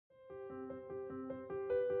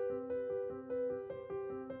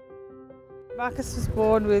Marcus was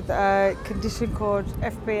born with a condition called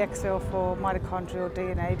FBXL4 mitochondrial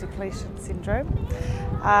DNA depletion syndrome.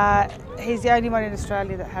 He's the only one in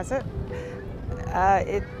Australia that has it.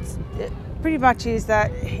 It pretty much is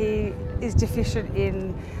that he is deficient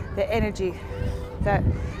in the energy that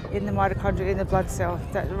in the mitochondria, in the blood cell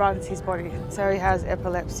that runs his body. So he has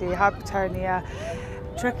epilepsy, hypertonia,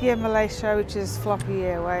 tracheomalacia, which is floppy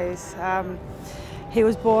airways. He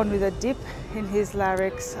was born with a dip in his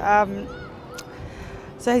larynx.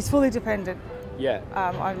 So he's fully dependent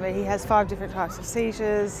on me. He has 5 different types of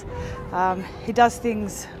seizures. He does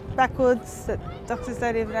things backwards that doctors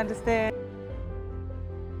don't even understand.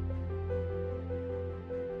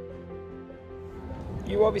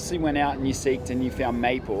 You obviously went out and you seeked and you found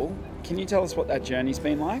maple. Can you tell us what that journey's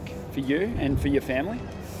been like for you and for your family?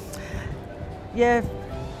 Yeah,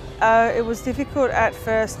 it was difficult at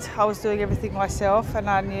first. I was doing everything myself and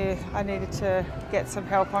I knew I needed to get some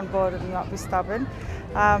help on board and not be stubborn.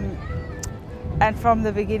 And from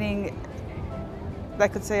the beginning, they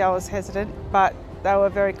could see I was hesitant, but they were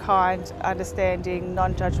very kind, understanding,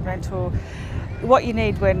 non-judgmental, what you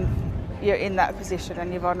need when you're in that position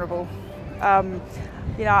and you're vulnerable.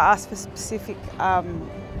 You know, I asked for specific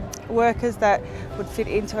workers that would fit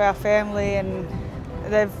into our family, and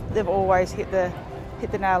they've always hit the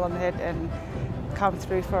nail on the head and come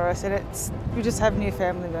through for us. And we just have new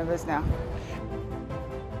family members now.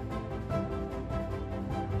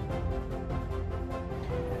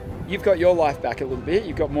 You've got your life back a little bit,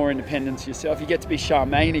 you've got more independence yourself, you get to be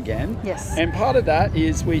Charmaine again. Yes. And part of that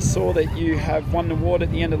is we saw that you have won an award at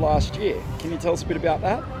the end of last year. Can you tell us a bit about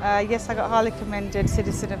that? Yes, I got highly commended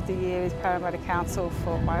Citizen of the Year with Parramatta Council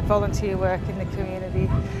for my volunteer work in the community.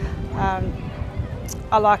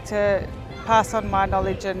 I like to pass on my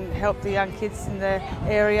knowledge and help the young kids in the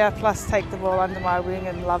area, plus take them all under my wing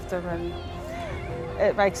and love them, and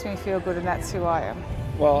it makes me feel good, and that's who I am.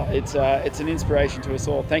 Well, it's an inspiration to us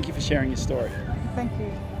all. Thank you for sharing your story. Thank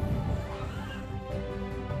you.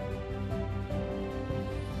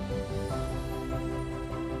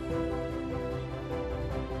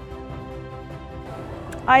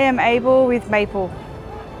 I am able with maple.